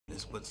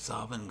this what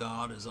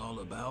Sovngarde is all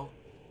about?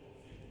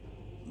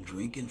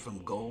 Drinking from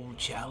gold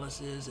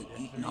chalices and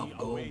eating off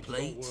gold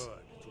plates?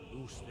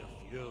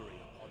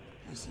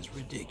 This is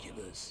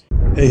ridiculous.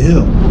 Hey,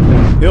 Hill.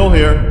 Hill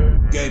here.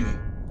 Gaming.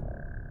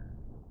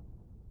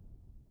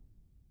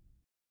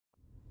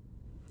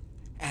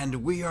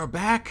 And we are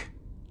back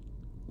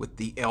with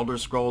the Elder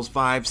Scrolls V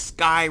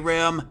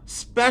Skyrim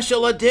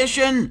Special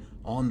Edition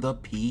on the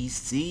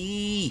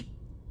PC.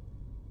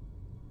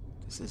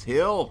 This is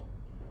Hill.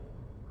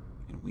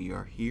 And we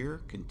are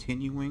here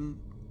continuing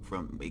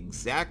from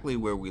exactly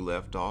where we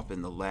left off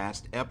in the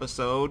last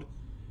episode.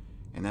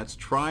 And that's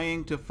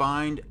trying to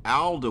find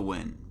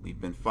Alduin. We've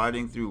been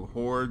fighting through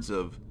hordes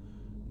of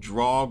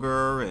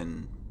Draugr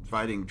and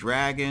fighting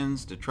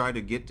dragons to try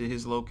to get to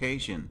his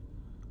location.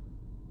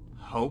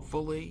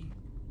 Hopefully,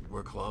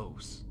 we're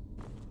close.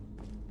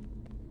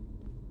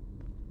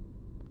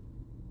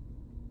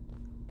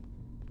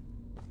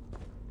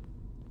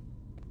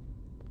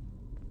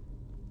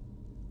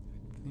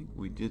 I think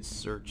we did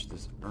search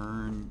this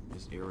urn,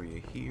 this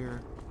area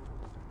here.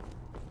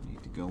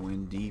 Need to go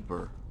in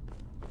deeper.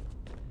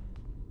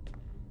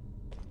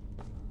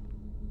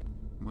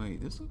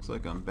 Wait, this looks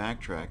like I'm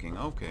backtracking.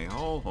 Okay,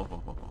 hold.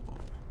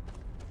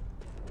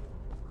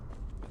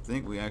 I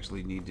think we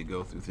actually need to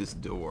go through this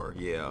door,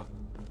 yeah.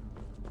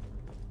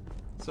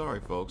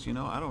 Sorry folks, you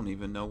know, I don't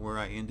even know where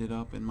I ended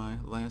up in my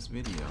last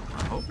video.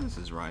 I hope this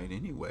is right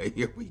anyway.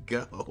 Here we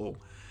go.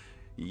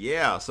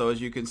 Yeah, so as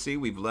you can see,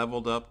 we've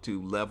leveled up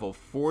to level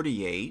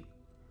 48.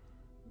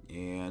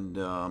 And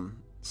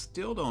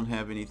still don't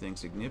have anything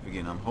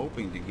significant. I'm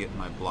hoping to get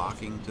my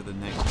blocking to the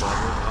next level.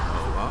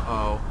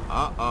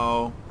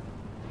 Uh-oh.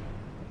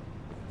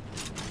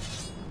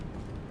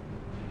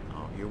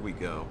 Oh, here we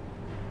go.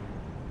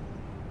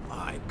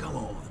 Alright, come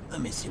on.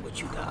 Let me see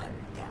what you got.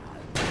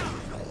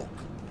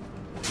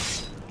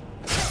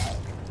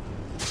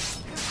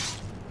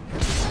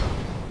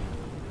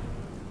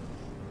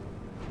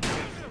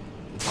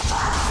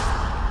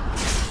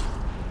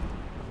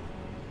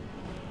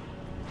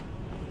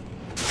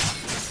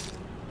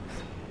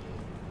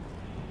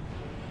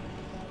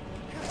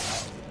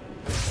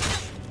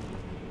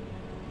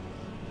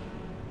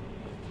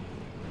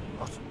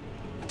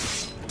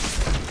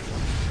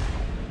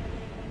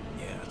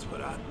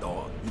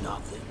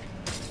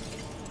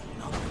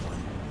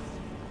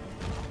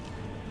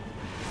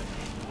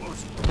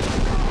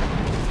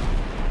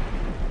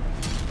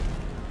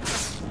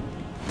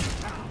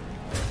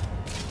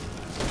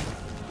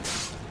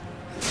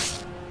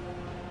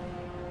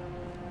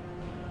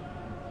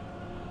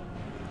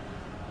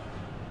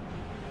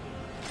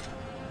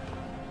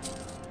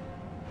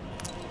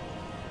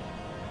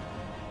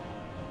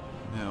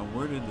 Now,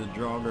 where did the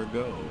Draugr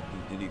go?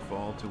 Did he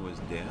fall to his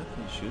death?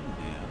 He shouldn't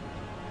have.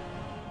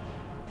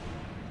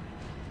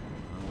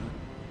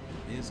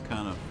 It is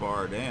kind of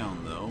far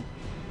down, though.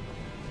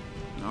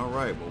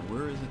 Alright, well,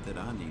 where is it that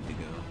I need to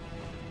go?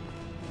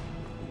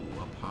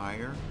 Ooh, up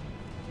higher?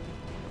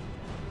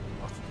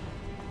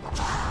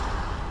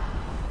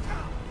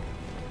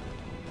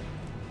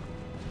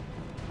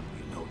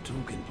 You know,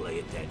 two can play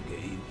at that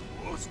game.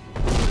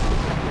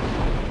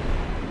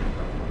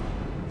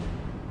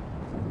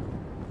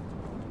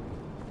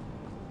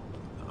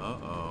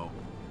 Uh-oh.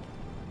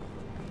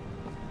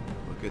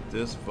 Look at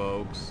this,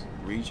 folks.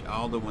 Reach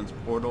Alduin's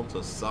portal to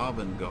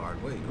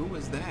Sovngarde. Wait, who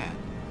is that?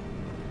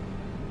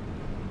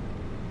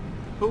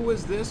 Who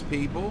is this,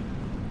 people?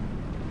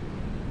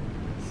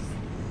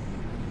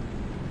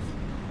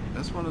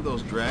 That's one of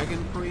those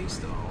dragon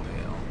priests? Oh,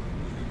 hell.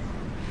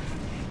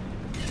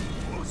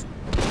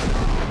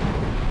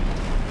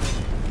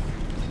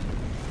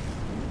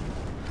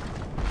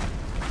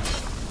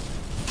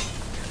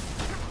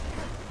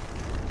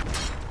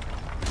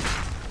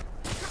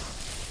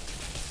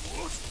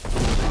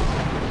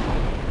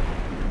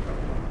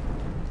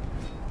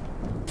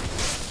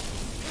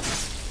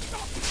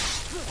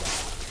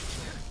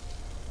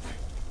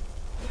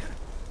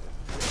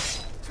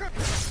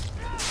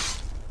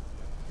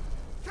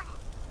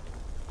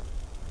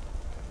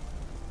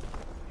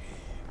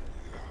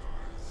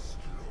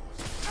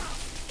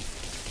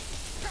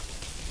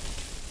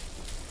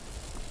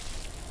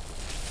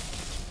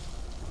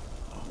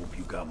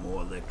 Got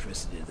more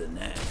electricity than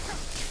that.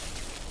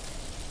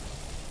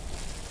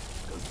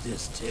 Because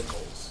this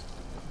tickles.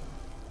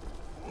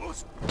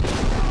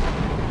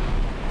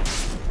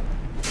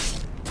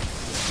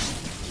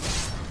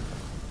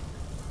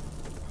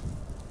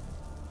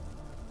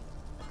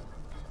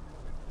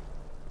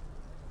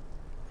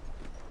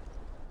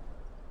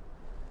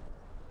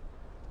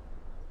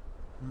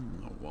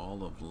 A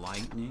wall of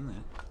lightning.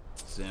 That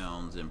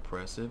sounds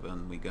impressive.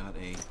 And we got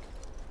a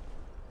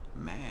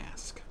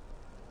mask.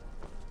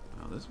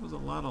 Now, this was a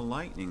lot of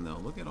lightning, though.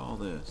 Look at all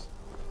this.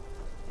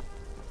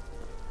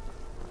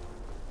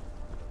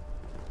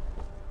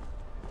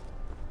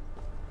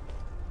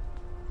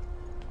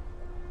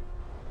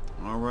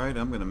 Alright,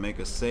 I'm going to make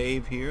a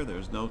save here.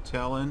 There's no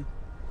telling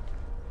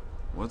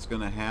what's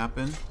going to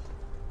happen.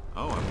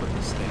 Oh, I put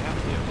the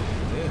staff there. Look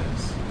at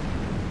this.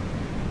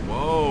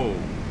 Whoa.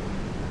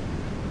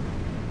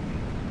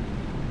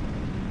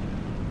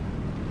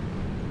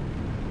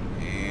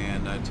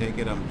 take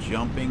it I'm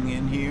jumping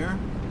in here.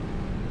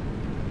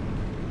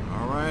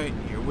 Alright,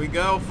 here we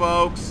go,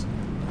 folks.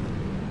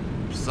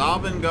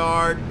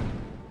 Sovngarde.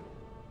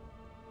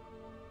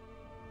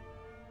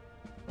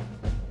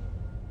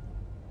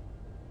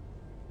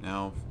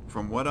 Now,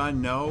 from what I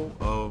know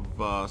of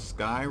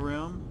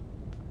Skyrim,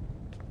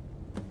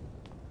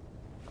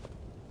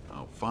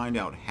 I'll find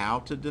out how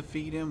to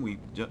defeat him. We're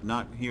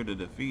not here to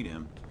defeat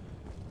him.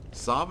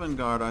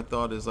 Sovngarde, I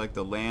thought, is like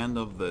the land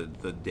of the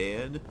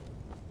dead.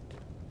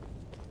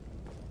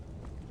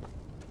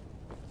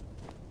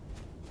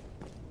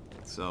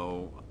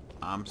 So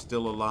I'm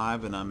still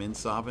alive and I'm in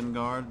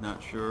Sovngarde.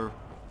 Not sure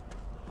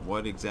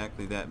what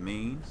exactly that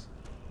means.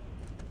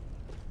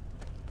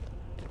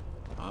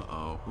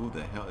 Uh-oh, who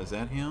the hell is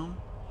that? Him?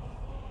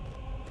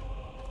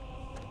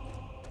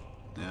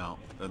 Now,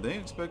 are they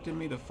expecting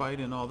me to fight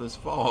in all this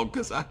fog?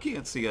 Because I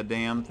can't see a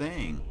damn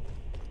thing.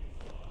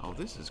 Oh,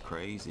 this is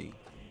crazy.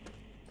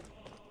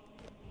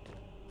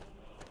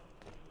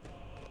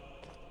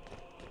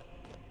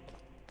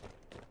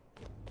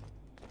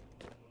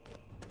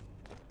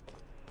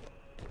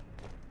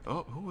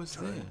 Oh, who is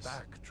Turn this?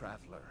 back,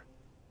 traveler.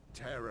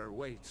 Terror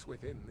waits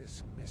within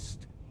this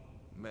mist.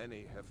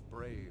 Many have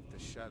braved the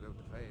shadowed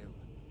veil,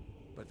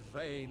 but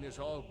vain is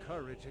all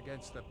courage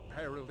against the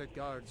peril that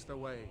guards the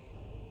way.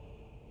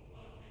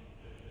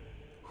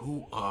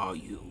 Who are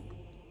you?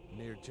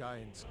 Near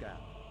Giant's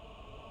Gap,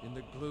 in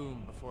the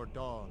gloom before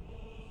dawn,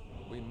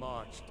 we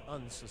marched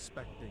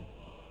unsuspecting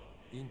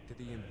into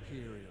the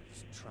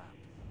Imperials' trap.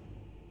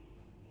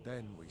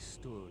 Then we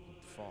stood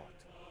and fought,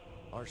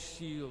 our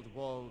shield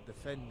wall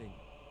defending,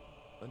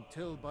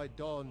 until by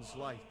dawn's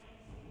light,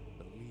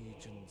 the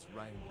Legion's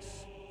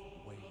ranks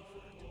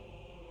wavered.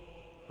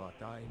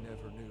 But I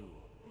never knew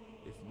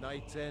if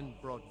night's end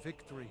brought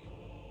victory,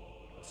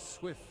 a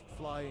swift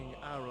flying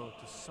arrow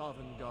to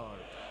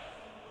Sovngarde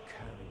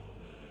carried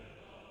me.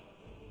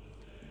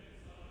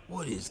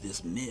 What is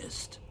this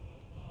mist?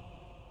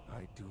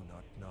 I do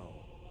not know,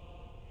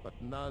 but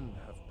none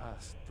have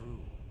passed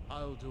through.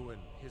 Alduin,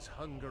 his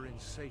hunger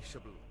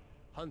insatiable,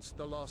 hunts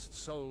the lost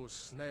souls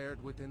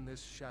snared within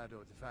this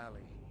shadowed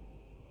valley.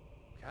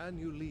 Can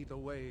you lead the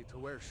way to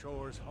where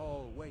Shore's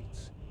Hall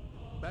waits,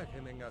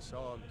 beckoning us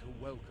on to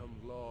welcome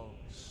long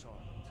sought?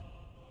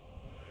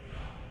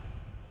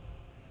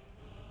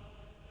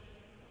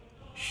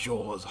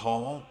 Shore's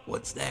Hall?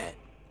 What's that?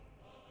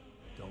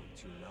 Don't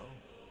you know?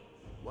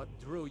 What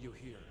drew you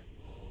here?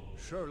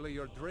 Surely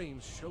your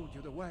dreams showed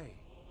you the way.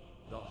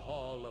 The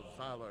Hall of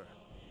Valor,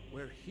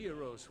 where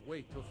heroes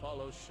wait to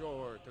follow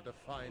Shore to the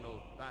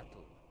final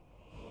battle.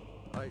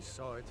 I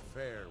saw it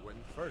fair when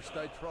first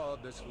I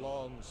trod this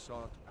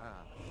long-sought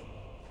path.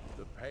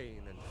 The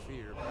pain and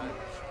fear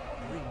vanished,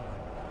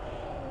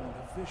 dreamlike,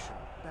 the vision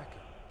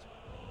beckoned.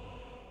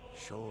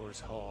 Shore's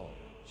Hall,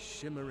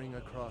 shimmering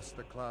across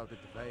the clouded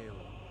veil,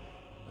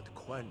 but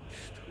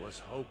quenched was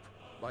hope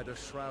by the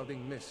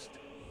shrouding mist.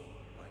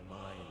 My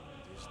mind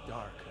is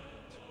darkened.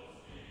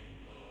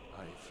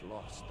 I've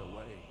lost the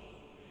way,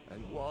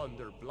 and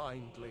wander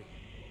blindly.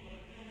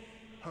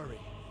 Hurry,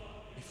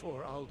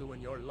 before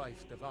Alduin your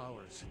life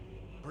devours.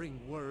 Bring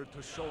word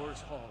to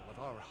Shore's Hall of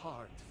our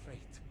hard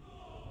fate.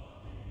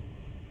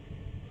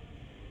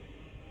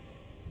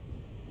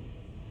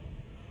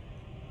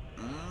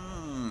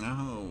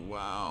 Oh,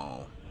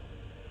 wow.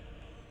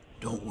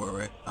 Don't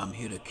worry, I'm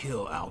here to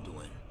kill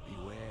Alduin.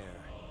 Beware.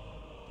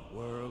 The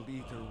World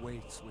Eater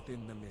waits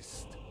within the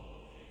mist.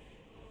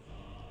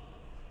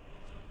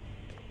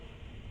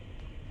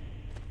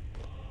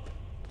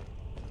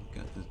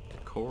 Got the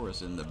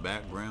chorus in the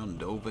background,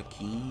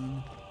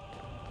 Dovahkiin.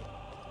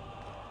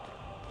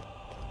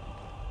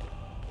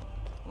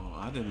 Well,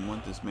 I didn't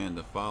want this man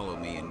to follow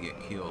me and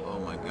get killed. Oh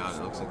my god,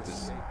 it looks like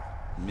this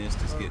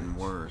mist is getting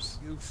worse.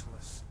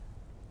 Useless.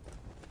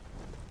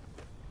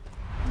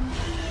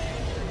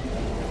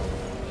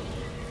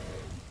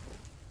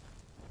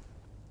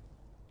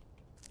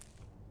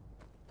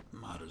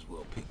 Might as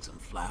well pick some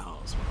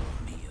flowers while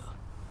I'm here.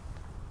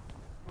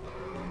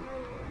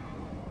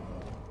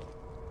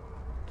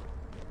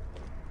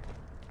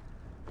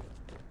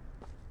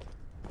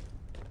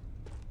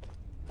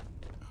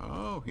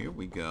 Oh, here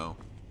we go.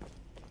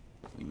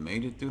 We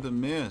made it through the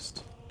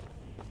mist.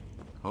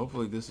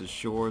 Hopefully this is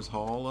Shore's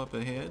Hall up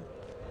ahead.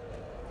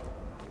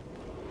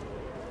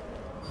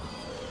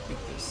 Look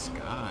at this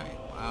sky.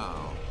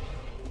 Wow.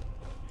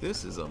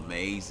 This is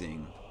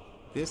amazing.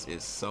 This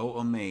is so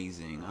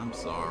amazing. I'm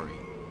sorry.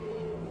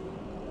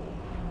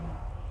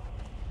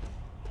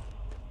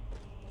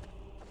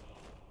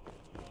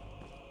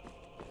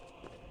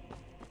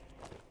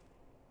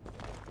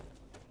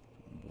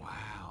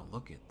 Wow,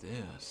 look at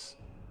this.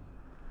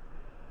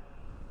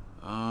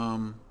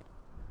 Well,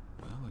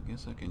 I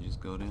guess I can just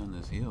go down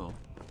this hill.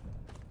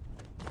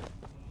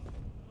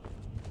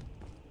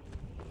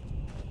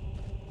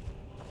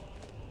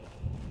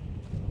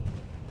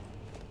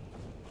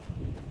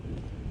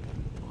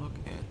 Look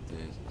at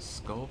this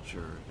sculpture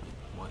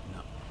and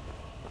whatnot.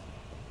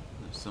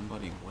 There's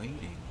somebody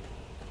waiting.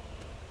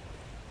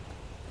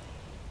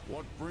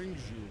 What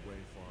brings you,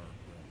 Wayfarer?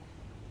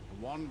 A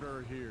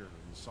wander here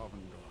in Sovngarde,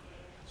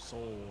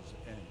 soul's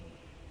end.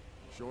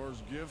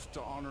 Shore's gift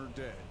to honor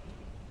dead.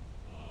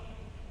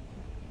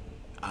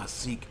 I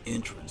seek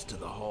entrance to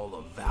the Hall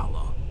of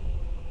Valor.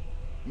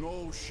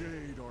 No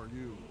shade are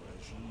you,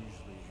 as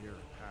usually here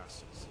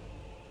passes.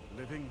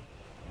 Living,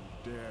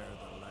 you dare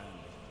the land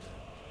of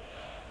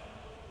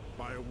dead.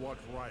 By what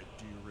right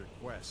do you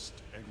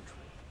request entry?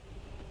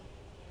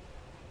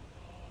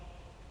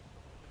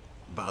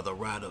 By the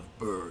right of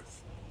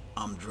birth,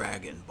 I'm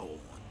Dragonborn.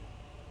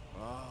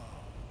 Ah.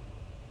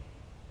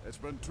 It's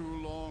been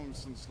too long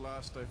since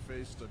last I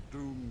faced a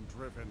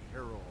doom-driven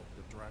hero of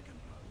the Dragonblood.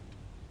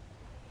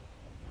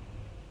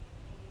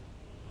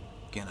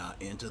 Can I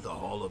enter the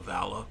Hall of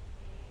Valor?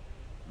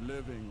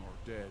 Living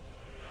or dead,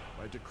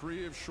 by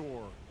decree of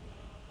Shore,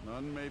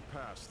 none may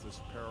pass this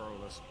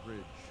perilous bridge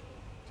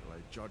till I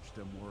judge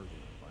them worthy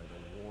by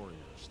the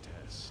warrior's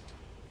test.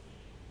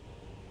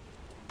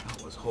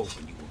 I was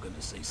hoping you were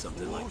gonna say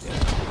something like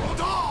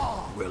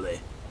that. Really?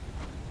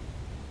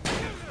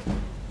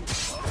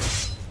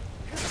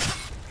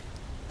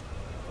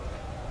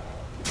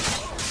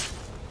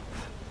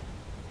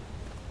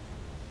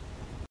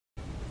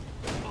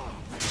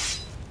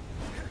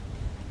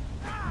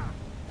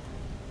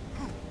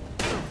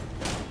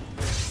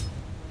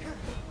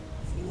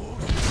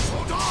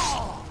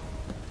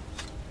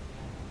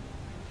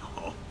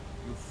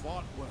 You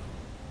fought well.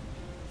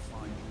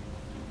 Finally.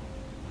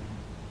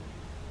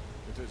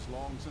 It is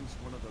long since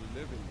one of the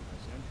living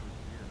has entered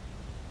here.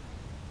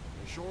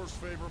 May Shore's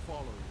favor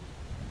follow you.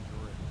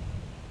 Endure it.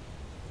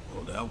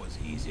 Well, that was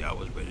easy. I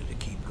was ready to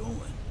keep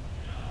going.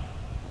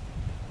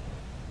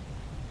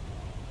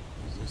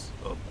 Is this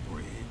a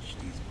bridge?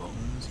 These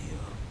bones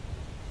here?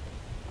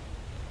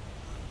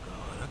 Oh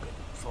God, I could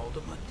fall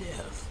to my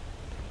death.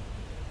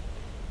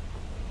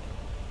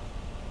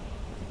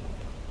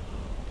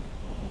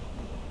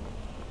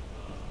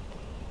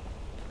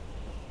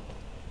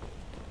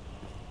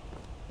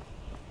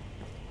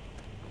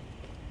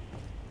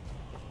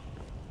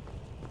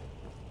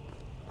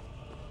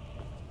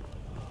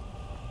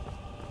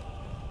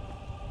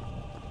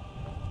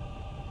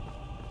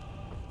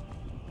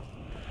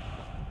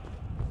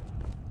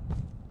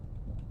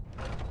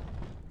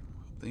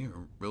 They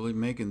are really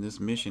making this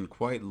mission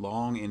quite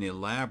long and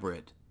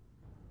elaborate.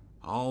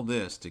 All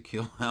this to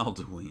kill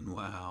Alduin.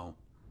 Wow.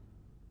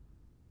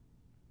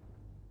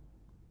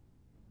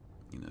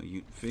 You know,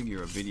 you'd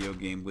figure a video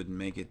game wouldn't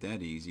make it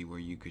that easy where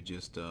you could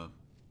just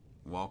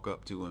walk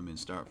up to him and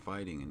start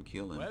fighting and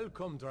kill him.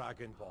 Welcome,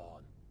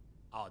 Dragonborn.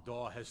 Our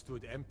door has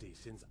stood empty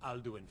since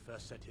Alduin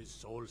first set his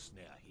soul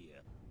snare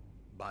here.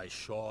 By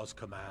Shore's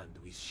command,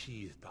 we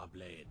sheathed our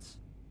blades,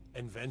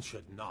 and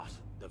ventured not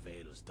the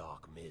Vale's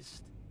dark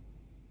mist.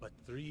 But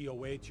three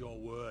await your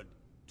word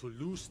to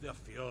loose their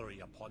fury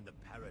upon the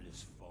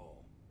perilous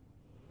foe.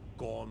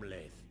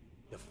 Gormlaith,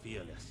 the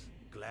fearless,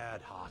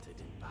 glad-hearted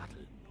in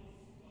battle.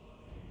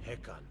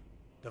 Helgen,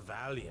 the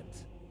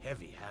valiant,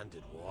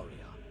 heavy-handed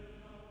warrior.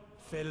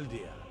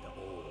 Feldir, the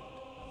old,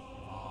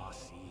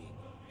 far-seeing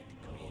and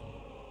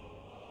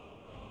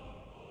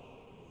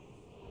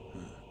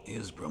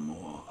grim.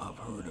 Isbramor, I've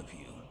heard of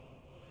you.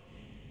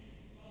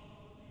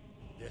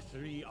 The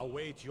three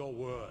await your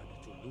word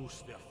to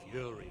loose their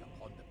fury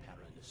upon the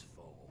perilous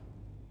foe.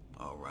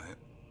 All right,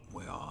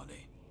 where are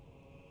they?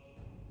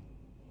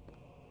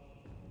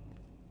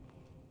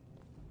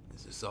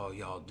 Is this all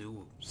y'all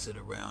do? Sit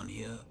around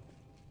here,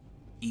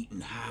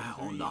 eating high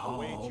on the hog?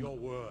 Await your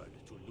word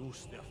to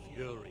loose their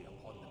fury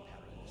upon the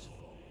perilous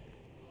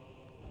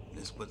foe.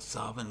 This what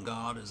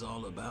Sovngarde is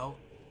all about?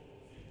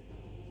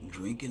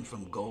 Drinking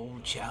from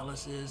gold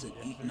chalices and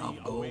eating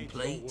off gold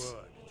plates? Your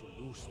word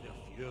to loose their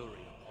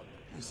fury upon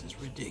the This is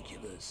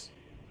ridiculous.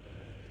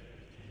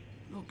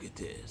 Look at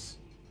this.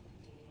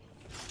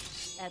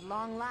 At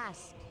long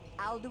last,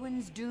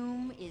 Alduin's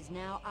doom is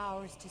now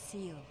ours to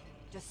seal.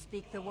 Just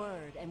speak the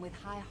word, and with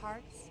high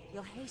hearts,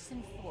 you'll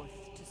hasten forth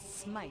to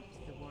smite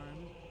the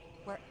worm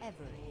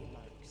wherever he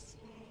lurks.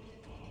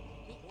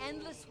 The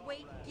endless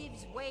wait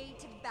gives way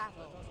to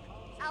battle.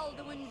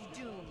 Alduin's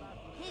doom,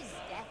 his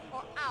death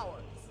or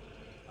ours.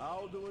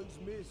 Alduin's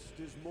mist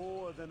is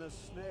more than a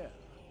snare.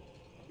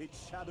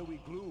 Its shadowy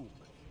gloom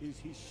is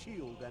his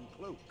shield and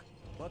cloak.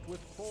 But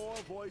with four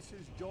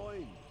voices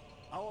joined,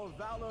 our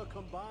valor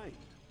combined,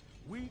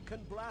 we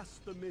can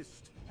blast the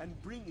mist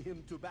and bring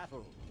him to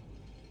battle.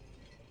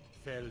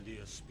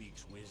 Feldir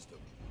speaks wisdom.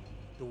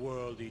 The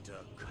World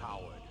Eater,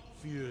 coward,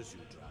 fears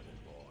you,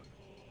 Dragonborn.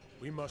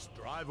 We must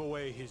drive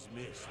away his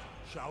mist,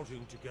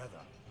 shouting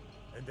together,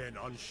 and then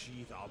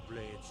unsheath our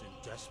blades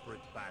in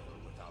desperate battle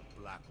with our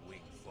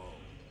black-winged foe.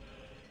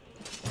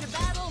 To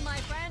battle, my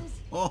friends!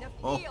 Oh, The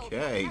field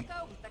okay. will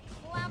echo with the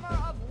clamor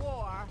of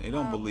war. They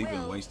don't Our believe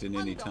in will wasting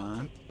any time.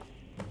 undaunted.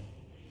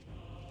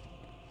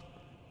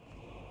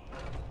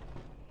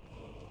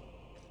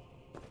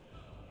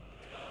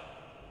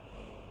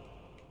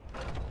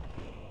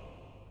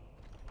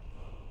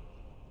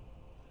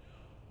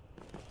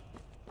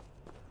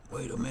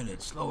 Wait a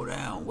minute, slow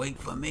down, wait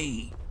for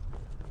me.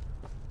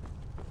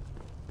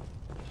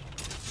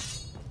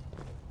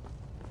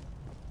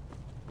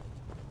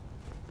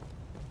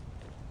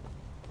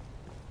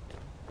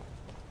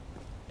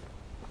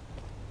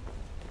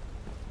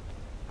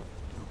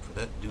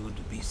 that dude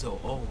to be so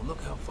old.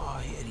 Look how far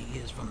ahead he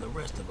is from the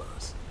rest of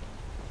us.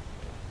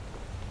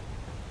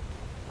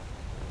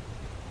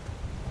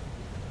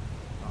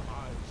 The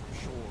eyes of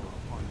shore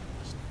upon you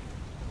this day.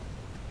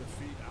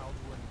 Defeat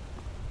Alduin.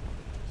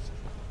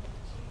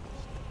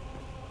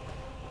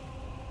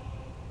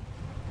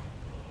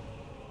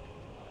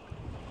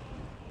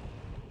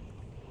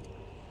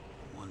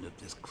 I wonder if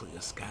this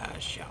clear sky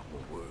shout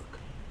will work.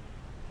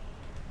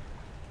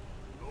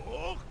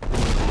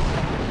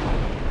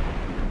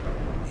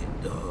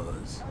 It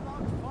does.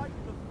 Cannot fight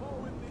the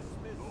foe in this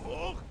mist.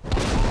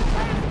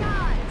 Let's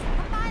guys,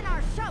 combine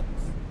our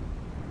shouts.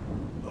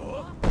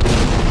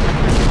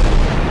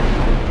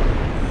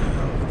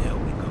 There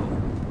we go.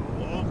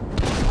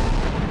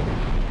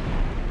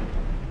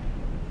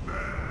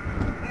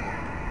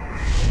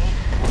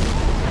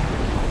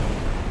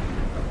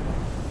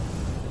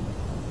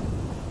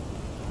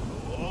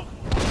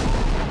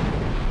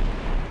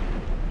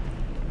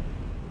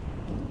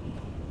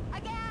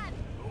 Again.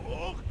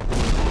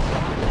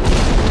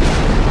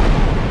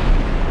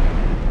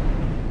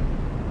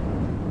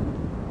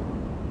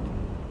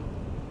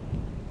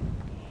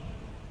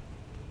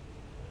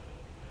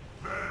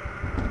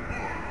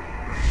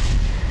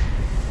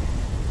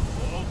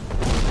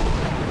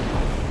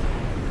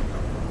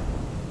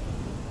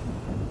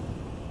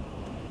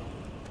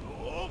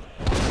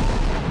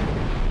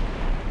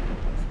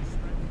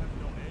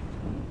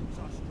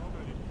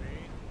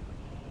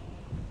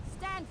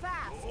 Stand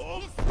fast.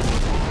 His strength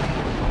is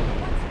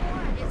failing. Once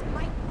more, his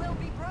might will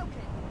be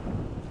broken.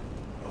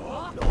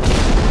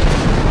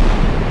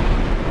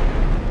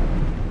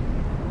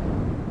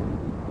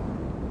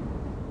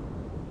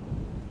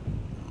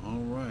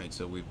 Alright,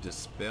 so we've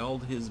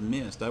dispelled his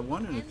mist. I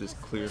wondered if this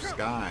clear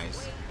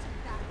skies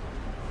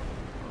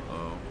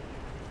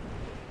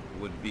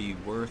would be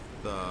worth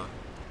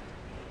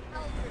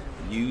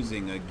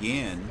using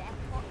again.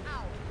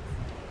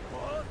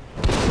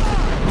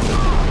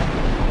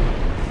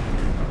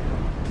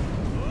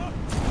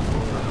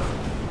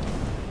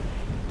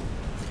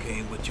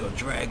 Okay, with your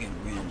dragon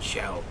ren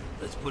shout,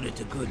 let's put it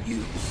to good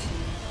use.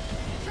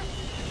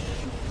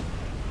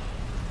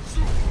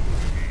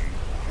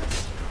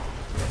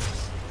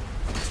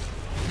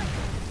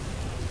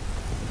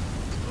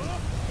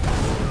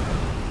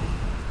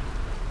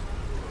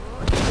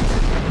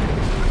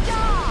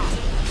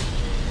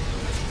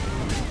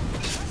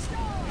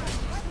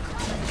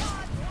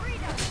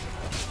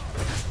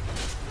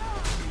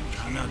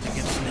 Try not to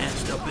get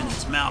snatched up in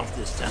its mouth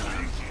this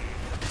time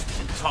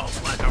and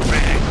tossed like a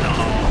rag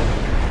doll.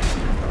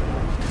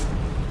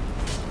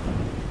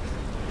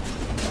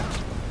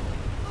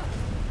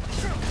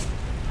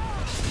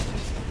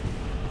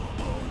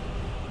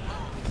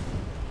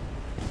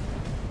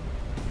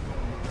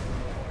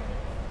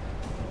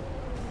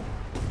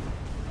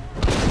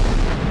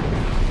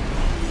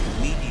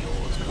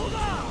 Meteors coming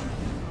on.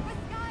 With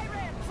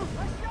Skyrim,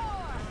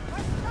 ashore,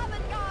 where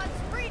summon God's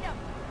freedom.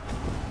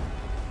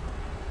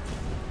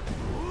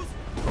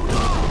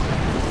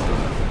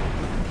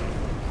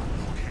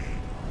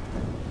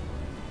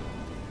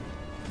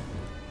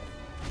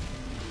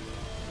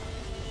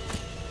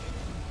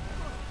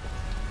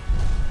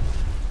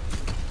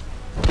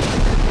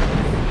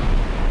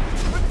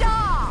 Ruptga!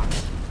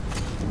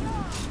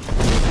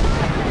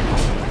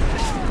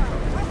 Ashore,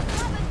 where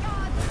summon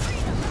God's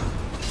freedom.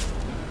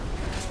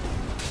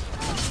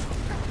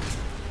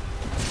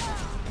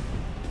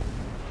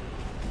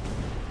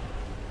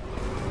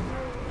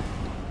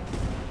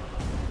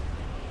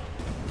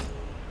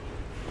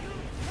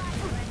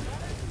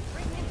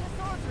 Bring him to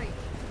sword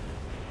reach.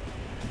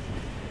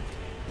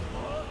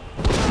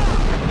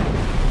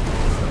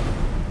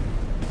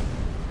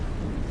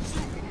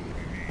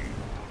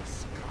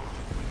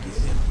 Get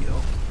him, yo.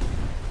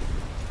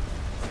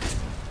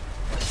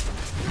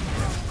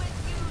 Through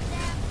with you,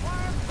 damn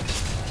worm.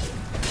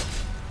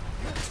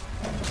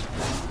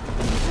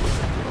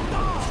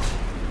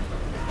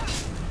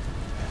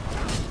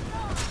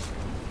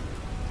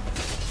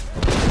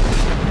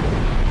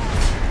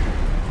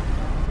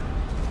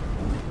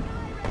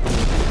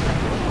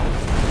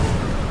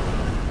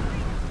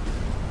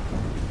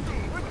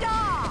 Ruptga!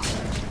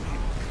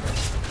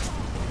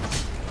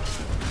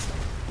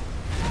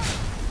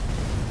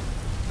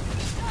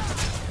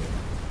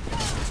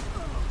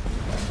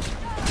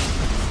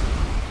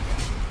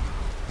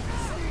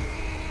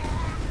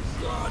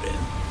 Got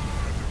him.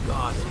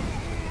 Got him.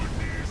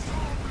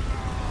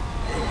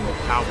 And your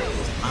power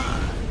is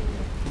mine.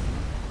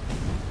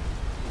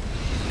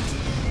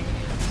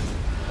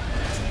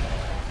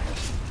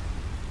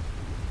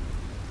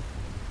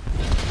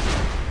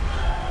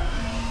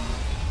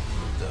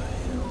 What the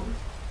hell?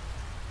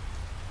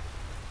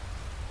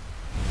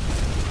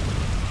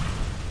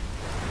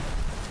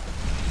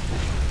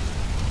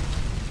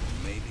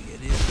 Maybe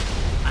it is.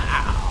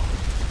 Ow!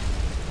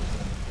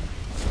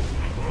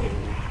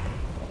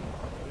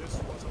 This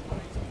was a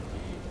mighty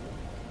deed.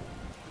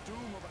 The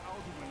doom of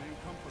Alduin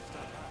encompassed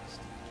at last.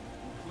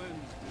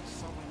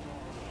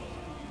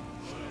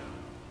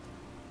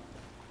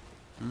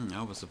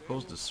 I was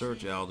supposed to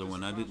search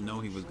Alduin. I didn't know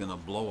he was gonna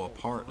blow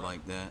apart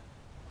like that.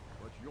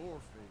 But your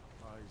fate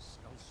lies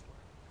elsewhere.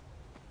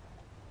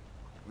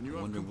 When you I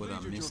have wonder what I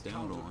completed missed your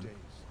out count of on. days,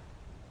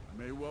 I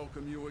may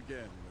welcome you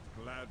again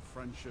with glad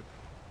friendship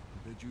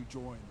and bid you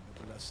join in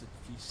the blessed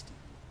feasting.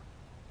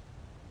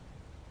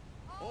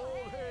 All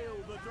hail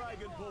the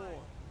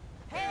Dragonborn!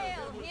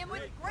 Hail him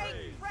with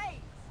great praise!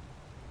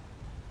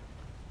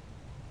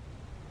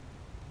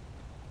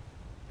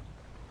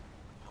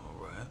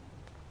 Alright.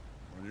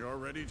 When you are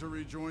ready to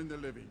rejoin the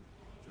living,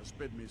 just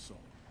bid me so,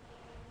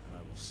 and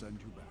I will send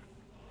you back.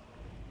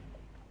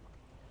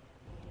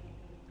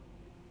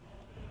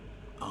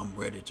 I'm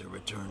ready to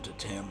return to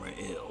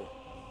Tamriel.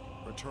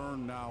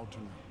 Return now to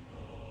me,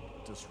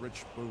 this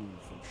rich boon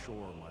from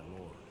shore, my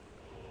lord.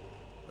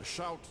 A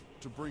shout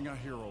to bring a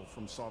hero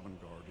from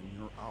Sovngarde in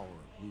your hour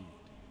of need.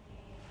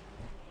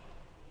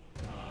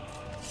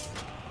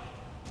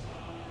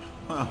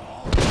 Huh.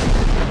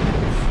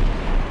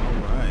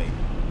 Alright.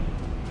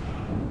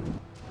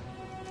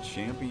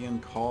 Champion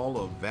Call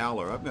of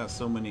Valor. I've got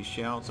so many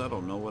shouts, I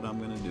don't know what I'm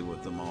going to do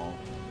with them all.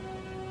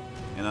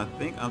 And I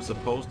think I'm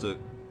supposed to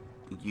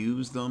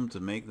use them to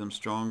make them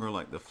stronger,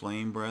 like the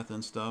flame breath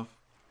and stuff.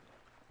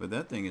 But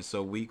that thing is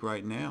so weak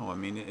right now. I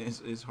mean,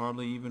 it's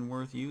hardly even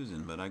worth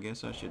using, but I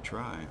guess I should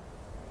try.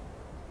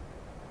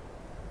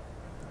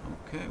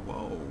 Okay,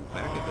 whoa,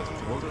 back at the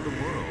throat of the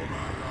world.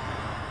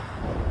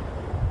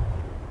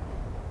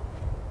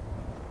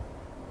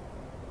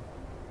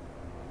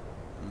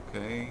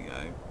 Okay,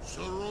 I guess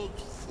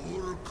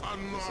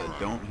I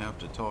don't have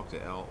to talk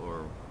to Al,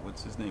 or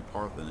what's his name,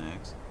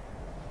 Parthenax.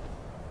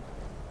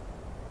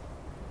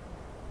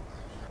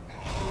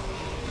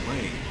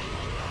 Wait.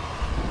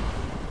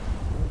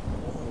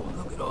 Oh,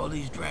 look at all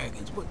these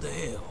dragons, what the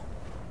hell?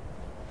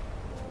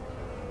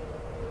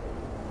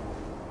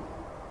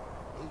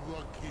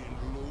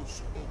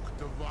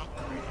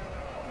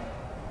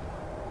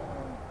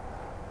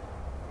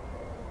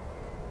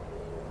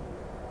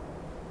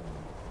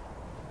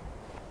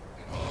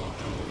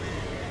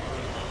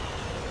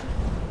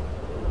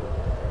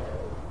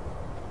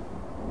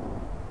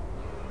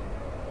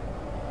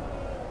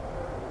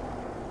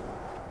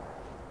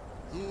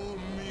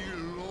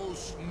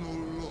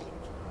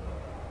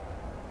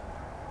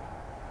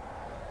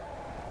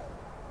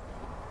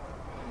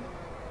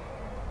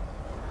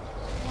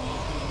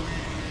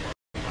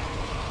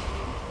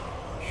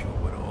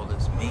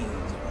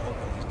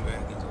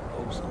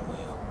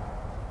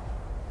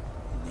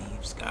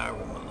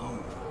 Skyrim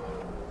alone.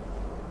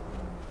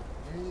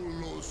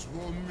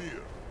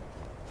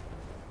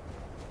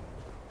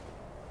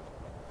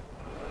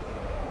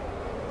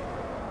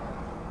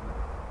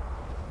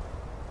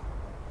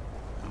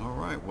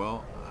 Alright,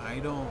 well,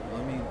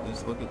 let me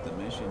just look at the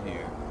mission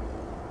here.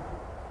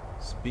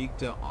 Speak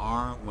to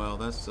Arm, well,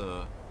 that's,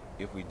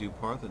 if we do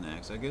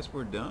Parthenax, I guess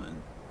we're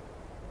done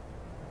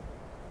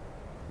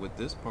with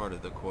this part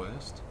of the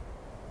quest.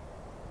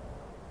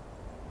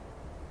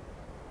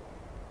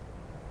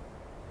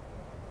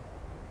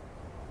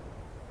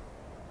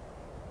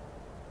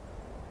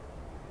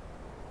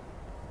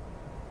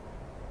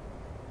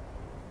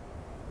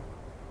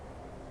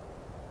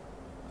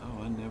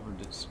 Oh, I never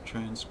did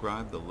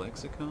transcribe the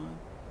lexicon?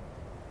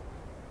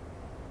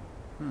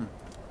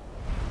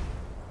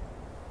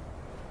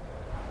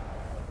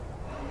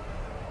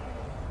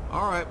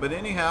 Alright, but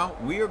anyhow,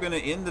 we are going to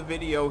end the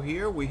video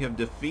here. We have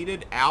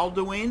defeated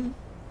Alduin.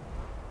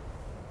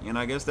 And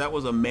I guess that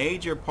was a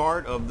major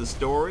part of the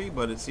story,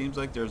 but it seems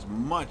like there's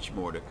much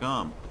more to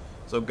come.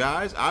 So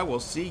guys, I will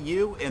see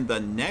you in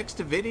the next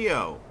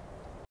video.